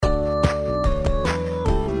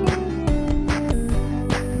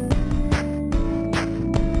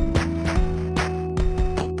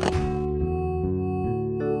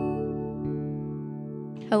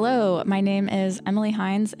My name is Emily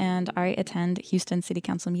Hines, and I attend Houston City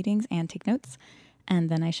Council meetings and take notes, and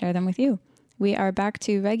then I share them with you. We are back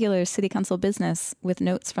to regular City Council business with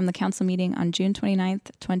notes from the Council meeting on June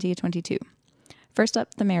 29th, 2022. First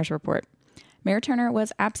up, the Mayor's report. Mayor Turner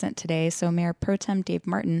was absent today, so Mayor Pro Tem Dave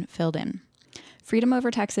Martin filled in. Freedom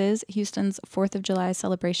Over Texas, Houston's 4th of July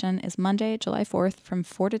celebration, is Monday, July 4th from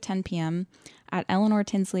 4 to 10 p.m. at Eleanor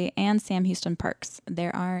Tinsley and Sam Houston Parks.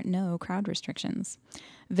 There are no crowd restrictions.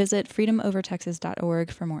 Visit freedomovertexas.org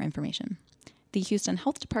for more information. The Houston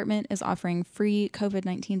Health Department is offering free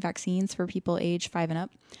COVID-19 vaccines for people age 5 and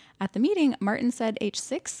up. At the meeting, Martin said age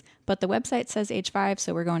 6, but the website says age 5,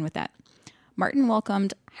 so we're going with that. Martin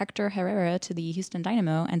welcomed Hector Herrera to the Houston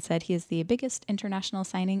Dynamo and said he is the biggest international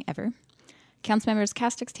signing ever. Councilmembers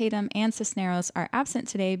Castix Tatum and Cisneros are absent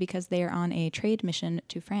today because they are on a trade mission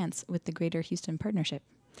to France with the Greater Houston Partnership.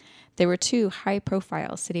 There were 2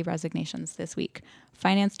 high-profile city resignations this week.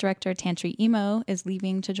 Finance Director Tantri Emo is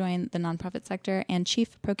leaving to join the nonprofit sector, and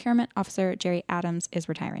Chief Procurement Officer Jerry Adams is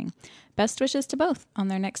retiring. Best wishes to both on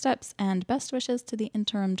their next steps, and best wishes to the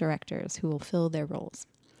interim directors who will fill their roles.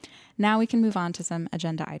 Now we can move on to some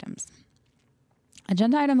agenda items.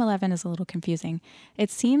 Agenda item 11 is a little confusing. It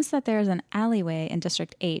seems that there is an alleyway in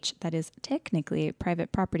District H that is technically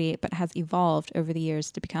private property but has evolved over the years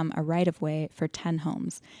to become a right-of-way for 10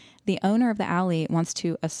 homes. The owner of the alley wants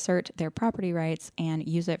to assert their property rights and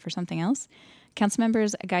use it for something else.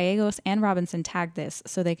 Councilmembers Gallegos and Robinson tagged this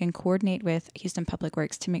so they can coordinate with Houston Public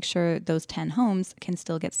Works to make sure those 10 homes can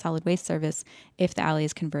still get solid waste service if the alley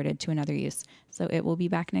is converted to another use. So it will be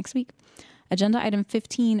back next week. Agenda item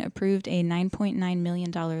 15 approved a $9.9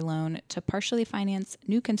 million loan to partially finance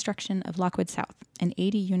new construction of Lockwood South, an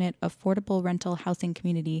 80-unit affordable rental housing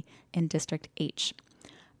community in District H.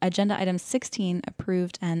 Agenda item 16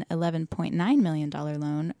 approved an $11.9 million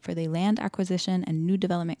loan for the land acquisition and new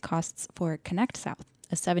development costs for Connect South,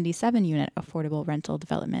 a 77-unit affordable rental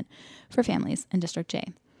development for families in District J.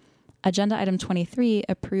 Agenda item 23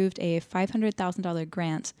 approved a $500,000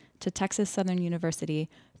 grant to Texas Southern University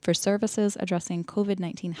for services addressing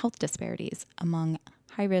COVID-19 health disparities among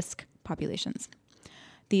high-risk populations.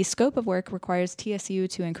 The scope of work requires TSU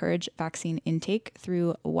to encourage vaccine intake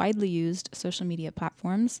through widely used social media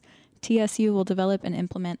platforms. TSU will develop and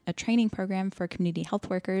implement a training program for community health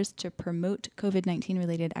workers to promote COVID-19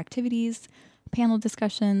 related activities, panel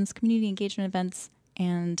discussions, community engagement events,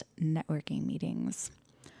 and networking meetings.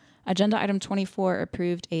 Agenda item 24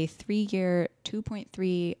 approved a 3-year,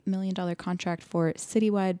 $2.3 million contract for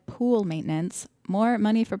citywide pool maintenance. More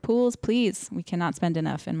money for pools, please. We cannot spend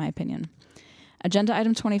enough, in my opinion. Agenda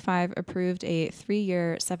item 25 approved a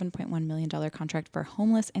 3-year, $7.1 million contract for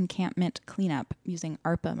homeless encampment cleanup using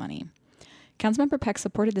ARPA money. Councilmember Peck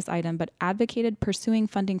supported this item but advocated pursuing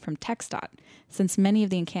funding from TxDOT, since many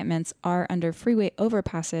of the encampments are under freeway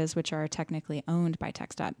overpasses, which are technically owned by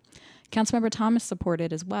TxDOT. Councilmember Thomas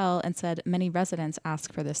supported as well and said many residents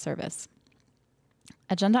ask for this service.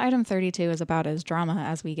 Agenda item 32 is about as drama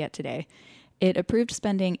as we get today. It approved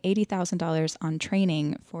spending $80,000 on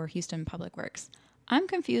training for Houston Public Works. I'm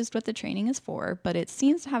confused what the training is for, but it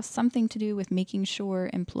seems to have something to do with making sure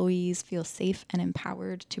employees feel safe and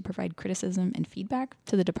empowered to provide criticism and feedback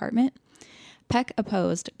to the department. Peck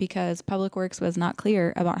opposed because Public Works was not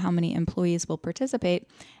clear about how many employees will participate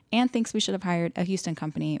and thinks we should have hired a Houston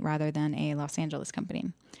company rather than a Los Angeles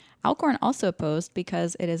company. Alcorn also opposed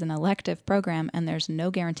because it is an elective program and there's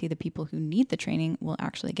no guarantee the people who need the training will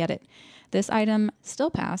actually get it. This item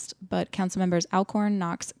still passed, but Councilmembers Alcorn,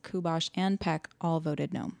 Knox, Kubosh, and Peck all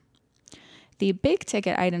voted no. The big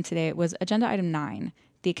ticket item today was agenda item 9,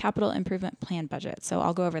 the capital improvement plan budget, so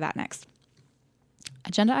I'll go over that next.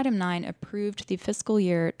 Agenda item 9 approved the fiscal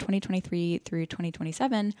year 2023 through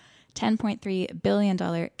 2027 $10.3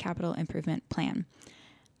 billion capital improvement plan,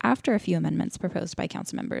 after a few amendments proposed by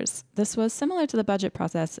council members. This was similar to the budget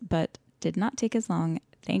process, but did not take as long,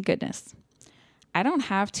 thank goodness. I don't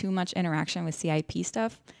have too much interaction with CIP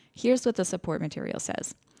stuff. Here's what the support material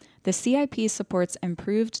says. The CIP supports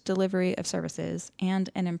improved delivery of services and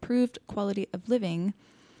an improved quality of living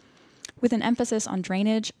with an emphasis on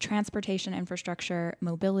drainage, transportation infrastructure,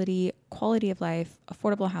 mobility, quality of life,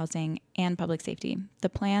 affordable housing, and public safety. The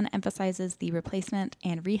plan emphasizes the replacement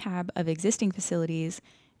and rehab of existing facilities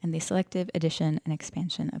and the selective addition and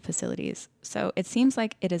expansion of facilities. So it seems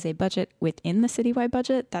like it is a budget within the citywide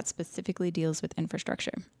budget that specifically deals with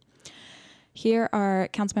infrastructure. Here are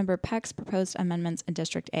Councilmember Peck's proposed amendments in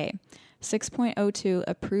District A. 6.02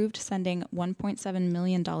 approved sending $1.7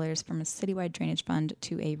 million from a citywide drainage fund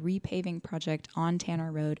to a repaving project on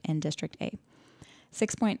Tanner Road in District A.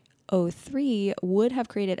 6.03 would have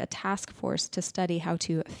created a task force to study how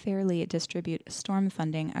to fairly distribute storm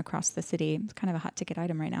funding across the city. It's kind of a hot ticket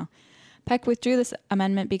item right now. Peck withdrew this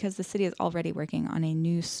amendment because the city is already working on a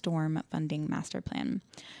new storm funding master plan.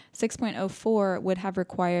 6.04 would have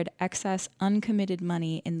required excess uncommitted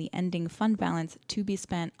money in the ending fund balance to be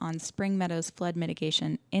spent on Spring Meadows flood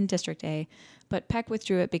mitigation in District A, but Peck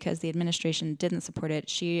withdrew it because the administration didn't support it.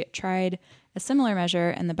 She tried a similar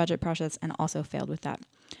measure in the budget process and also failed with that.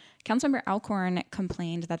 Councilmember Alcorn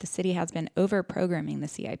complained that the city has been over-programming the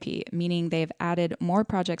CIP, meaning they've added more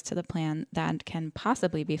projects to the plan that can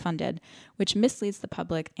possibly be funded, which misleads the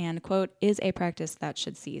public and, quote, is a practice that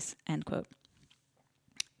should cease, end quote.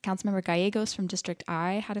 Councilmember Gallegos from District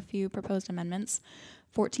I had a few proposed amendments.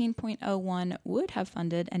 14.01 would have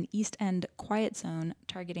funded an East End quiet zone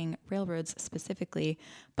targeting railroads specifically,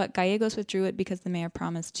 but Gallegos withdrew it because the mayor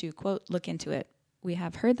promised to, quote, look into it. We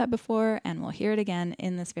have heard that before, and we'll hear it again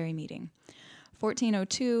in this very meeting.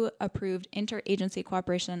 1402 approved interagency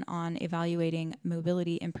cooperation on evaluating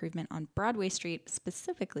mobility improvement on Broadway Street,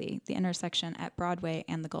 specifically the intersection at Broadway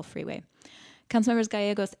and the Gulf Freeway. Councilmembers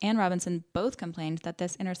Gallegos and Robinson both complained that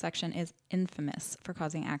this intersection is infamous for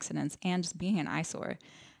causing accidents and just being an eyesore.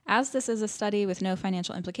 As this is a study with no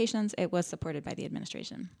financial implications, it was supported by the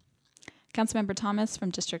administration. Councilmember Thomas from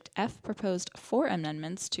District F proposed 4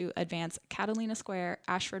 amendments to advance Catalina Square,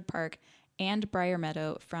 Ashford Park, and Briar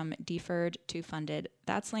Meadow from deferred to funded.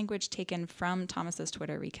 That's language taken from Thomas's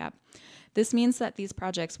Twitter recap. This means that these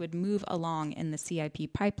projects would move along in the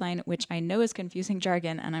CIP pipeline, which I know is confusing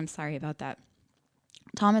jargon, and I'm sorry about that.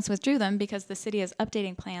 Thomas withdrew them because the city is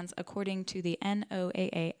updating plans according to the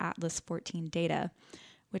NOAA Atlas 14 data,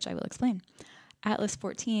 which I will explain. Atlas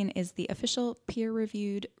 14 is the official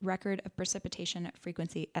peer-reviewed record of precipitation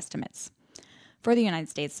frequency estimates for the United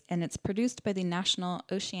States, and it's produced by the National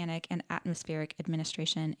Oceanic and Atmospheric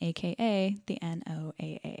Administration, aka the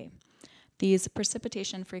NOAA. These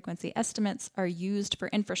precipitation frequency estimates are used for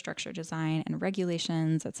infrastructure design and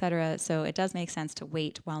regulations, etc., so it does make sense to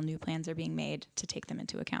wait while new plans are being made to take them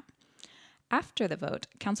into account. After the vote,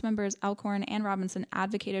 Councilmembers Alcorn and Robinson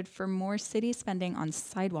advocated for more city spending on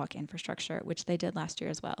sidewalk infrastructure, which they did last year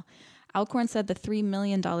as well. Alcorn said the $3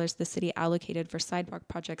 million the city allocated for sidewalk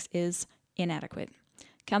projects is inadequate.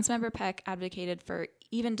 Councilmember Peck advocated for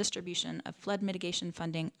even distribution of flood mitigation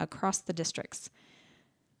funding across the districts,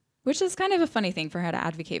 which is kind of a funny thing for her to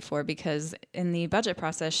advocate for, because in the budget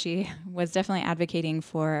process, she was definitely advocating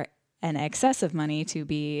for an excess of money to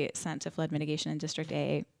be sent to flood mitigation in District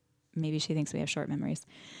A. Maybe she thinks we have short memories.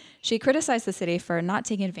 She criticized the city for not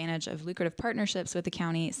taking advantage of lucrative partnerships with the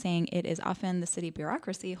county, saying it is often the city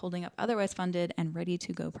bureaucracy holding up otherwise funded and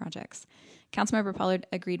ready-to-go projects. Councilmember Pollard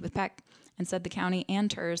agreed with Peck and said the county and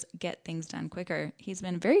TERS get things done quicker. He's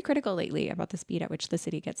been very critical lately about the speed at which the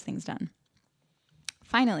city gets things done.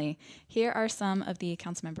 Finally, here are some of the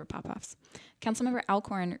councilmember pop-offs. Councilmember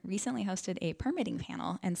Alcorn recently hosted a permitting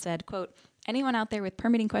panel and said, quote, anyone out there with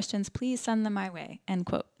permitting questions, please send them my way, end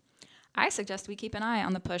quote. I suggest we keep an eye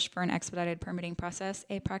on the push for an expedited permitting process,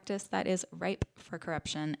 a practice that is ripe for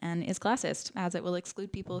corruption and is classist, as it will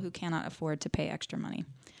exclude people who cannot afford to pay extra money.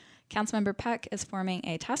 Councilmember Peck is forming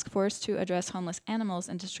a task force to address homeless animals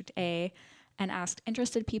in District A and asked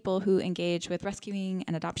interested people who engage with rescuing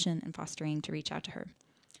and adoption and fostering to reach out to her.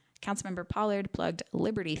 Councilmember Pollard plugged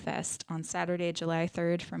Liberty Fest on Saturday, July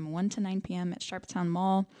 3rd from 1 to 9 p.m. at Sharpstown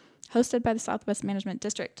Mall, hosted by the Southwest Management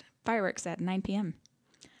District. Fireworks at 9 p.m.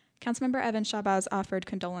 Councilmember Evan Shabazz offered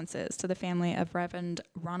condolences to the family of Reverend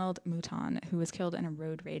Ronald Mouton, who was killed in a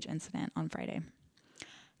road rage incident on Friday.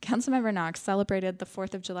 Councilmember Knox celebrated the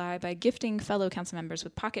 4th of July by gifting fellow council members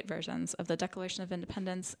with pocket versions of the Declaration of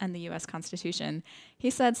Independence and the U.S. Constitution.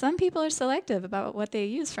 He said some people are selective about what they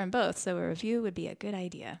use from both, so a review would be a good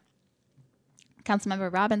idea.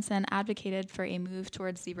 Councilmember Robinson advocated for a move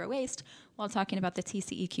towards zero waste while talking about the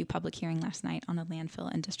TCEQ public hearing last night on a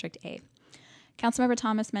landfill in District A. Councilmember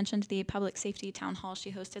Thomas mentioned the public safety town hall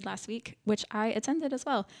she hosted last week, which I attended as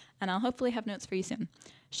well, and I'll hopefully have notes for you soon.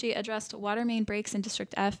 She addressed water main breaks in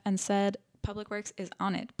District F and said, Public Works is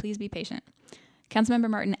on it. Please be patient. Councilmember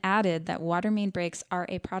Martin added that water main breaks are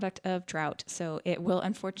a product of drought, so it will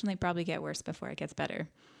unfortunately probably get worse before it gets better.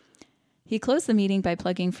 He closed the meeting by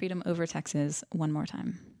plugging Freedom Over Texas one more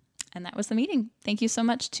time. And that was the meeting. Thank you so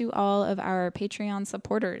much to all of our Patreon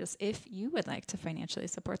supporters. If you would like to financially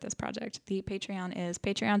support this project, the Patreon is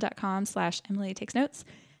patreon.com/EmilyTakesNotes,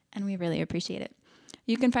 and we really appreciate it.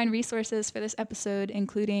 You can find resources for this episode,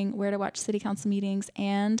 including where to watch city council meetings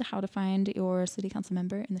and how to find your city council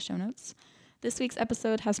member in the show notes. This week's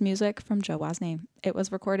episode has music from Joe Wasney. It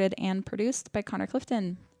was recorded and produced by Connor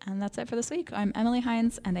Clifton. And that's it for this week. I'm Emily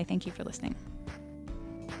Hines, and I thank you for listening.